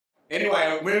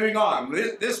Anyway, moving on.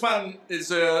 This one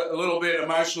is a little bit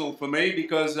emotional for me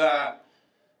because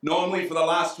normally for the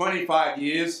last 25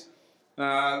 years,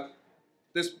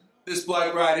 this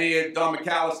bloke right here, Don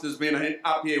McAllister, has been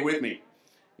up here with me.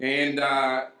 And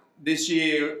this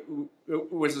year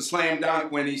it was a slam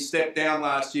dunk when he stepped down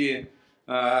last year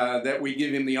that we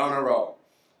give him the honor roll.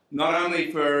 Not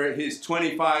only for his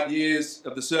 25 years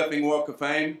of the Surfing Walk of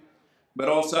Fame, but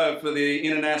also for the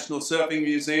International Surfing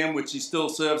Museum, which he still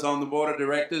serves on the board of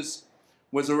directors.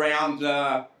 Was around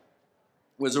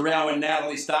when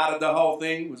Natalie started the whole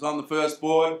thing, was on the first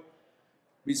board.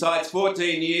 Besides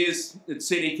 14 years at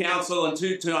City Council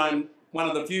and one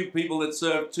of the few people that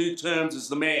served 2 terms as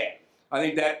the mayor. I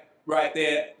think that right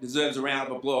there deserves a round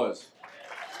of applause.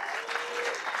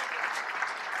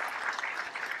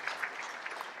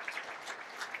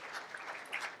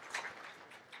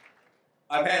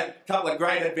 I've had a couple of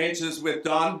great adventures with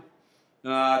Don.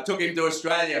 Took him to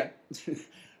Australia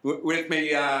with me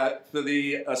for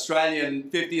the Australian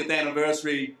 50th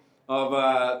anniversary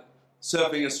of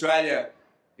Surfing Australia,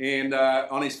 and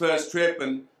on his first trip,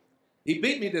 and he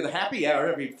beat me to the happy hour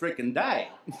every freaking day.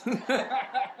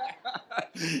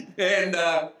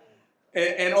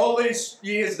 and all these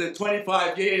years, the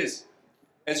 25 years,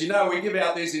 as you know, we give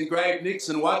out these engraved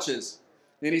Nixon watches.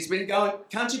 And he's been going,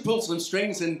 can't you pull some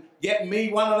strings and get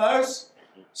me one of those?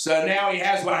 So now he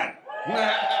has one.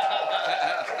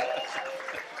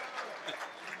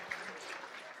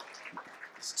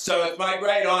 So it's my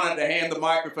great honor to hand the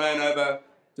microphone over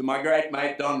to my great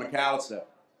mate, Don McAllister.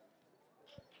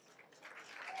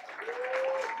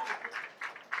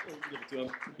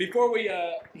 Before we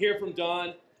hear from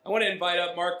Don, I want to invite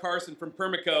up Mark Carson from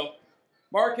Permaco.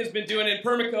 Mark has been doing in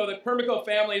Permaco, the Permaco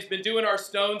family has been doing our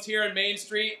stones here in Main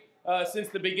Street since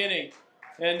the beginning.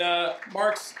 And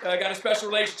Mark's got a special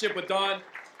relationship with Don.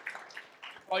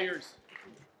 All yours.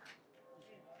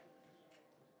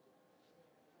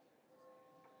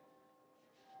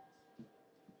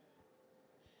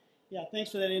 Yeah,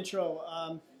 thanks for that intro.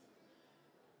 I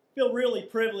feel really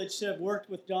privileged to have worked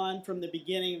with Don from the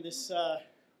beginning of this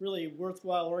really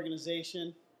worthwhile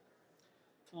organization.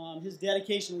 His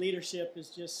dedication and leadership is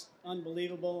just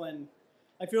unbelievable, and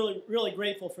I feel really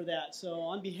grateful for that. So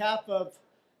on behalf of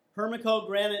Permaco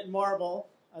Granite and Marble,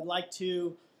 I'd like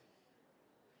to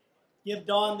give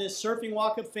Don this Surfing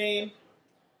Walk of Fame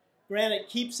Granite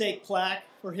Keepsake Plaque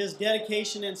for his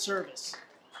dedication and service.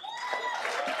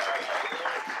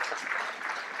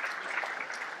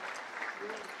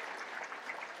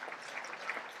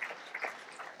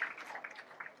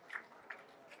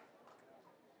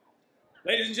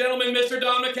 Ladies and gentlemen, Mr.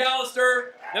 Don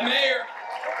McAllister, the mayor.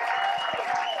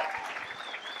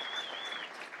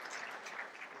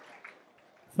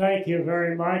 Thank you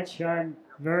very much. I'm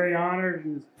very honored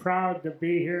and proud to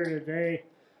be here today.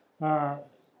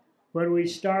 When we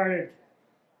started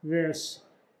this,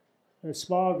 a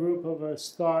small group of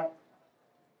us thought,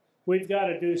 we've got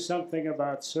to do something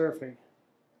about surfing.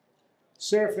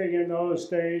 Surfing in those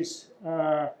days,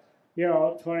 you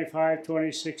know, 25,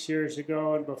 26 years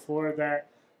ago and before that,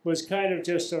 was kind of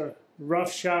just a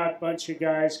roughshod bunch of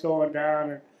guys going down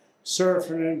and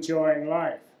surfing and enjoying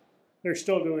life. They're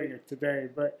still doing it today,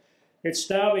 but it's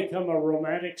now become a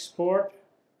romantic sport.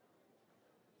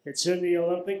 It's in the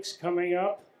Olympics coming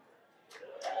up.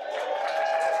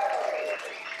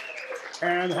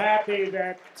 And I'm happy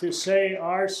that to say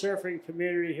our surfing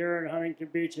community here in Huntington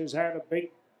Beach has had a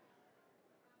big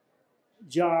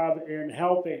job in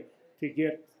helping to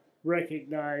get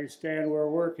recognized, and we're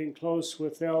working close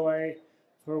with LA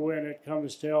for when it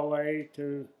comes to LA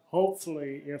to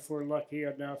hopefully, if we're lucky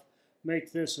enough,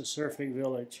 make this a surfing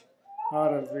village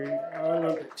out of the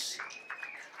Olympics.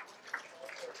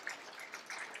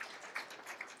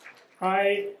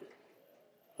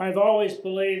 I've always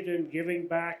believed in giving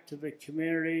back to the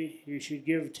community. You should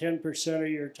give 10% of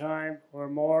your time or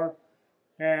more,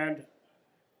 and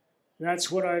that's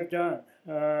what I've done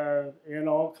in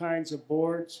all kinds of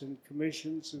boards and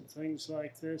commissions and things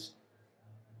like this.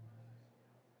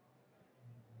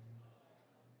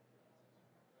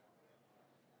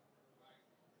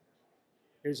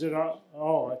 Is it off?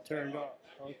 Oh, it turned off.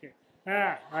 Okay.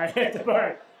 Ah, I hit the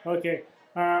button. Okay.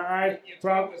 I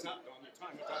probably.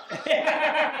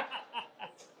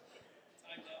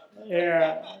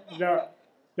 Yeah.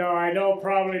 No, I know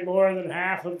probably more than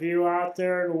half of you out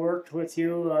there and worked with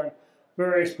you on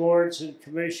various boards and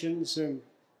commissions and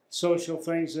social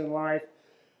things in life.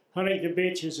 Huntington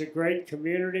Beach is a great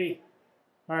community.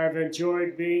 I've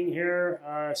enjoyed being here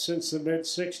since the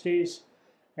mid-'60s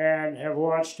and have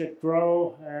watched it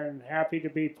grow and happy to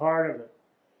be part of it.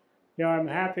 You know, I'm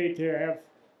happy to have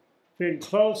been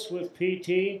close with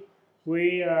PT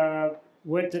we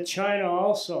went to China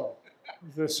also,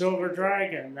 the Silver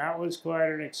Dragon. That was quite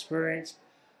an experience.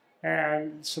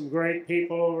 And some great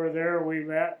people over there we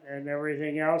met and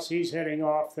everything else. He's heading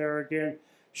off there again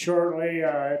shortly.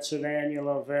 It's an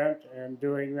annual event and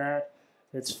doing that.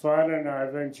 It's fun, and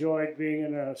I've enjoyed being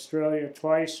in Australia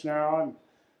twice now, and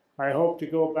I hope to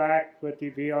go back, but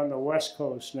to be on the West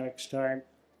Coast next time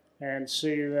and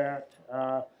see that.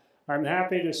 I'm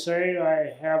happy to say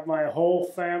I have my whole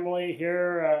family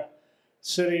here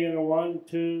sitting in the 1,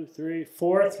 2, 3,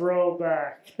 4th row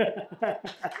back.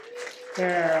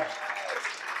 Yeah.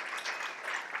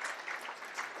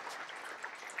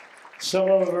 Some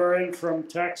of them are in from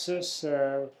Texas.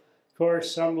 Of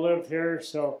course, some live here,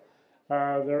 so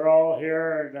they're all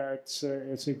here, and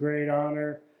it's a great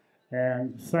honor.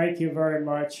 And thank you very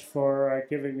much for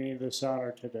giving me this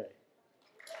honor today.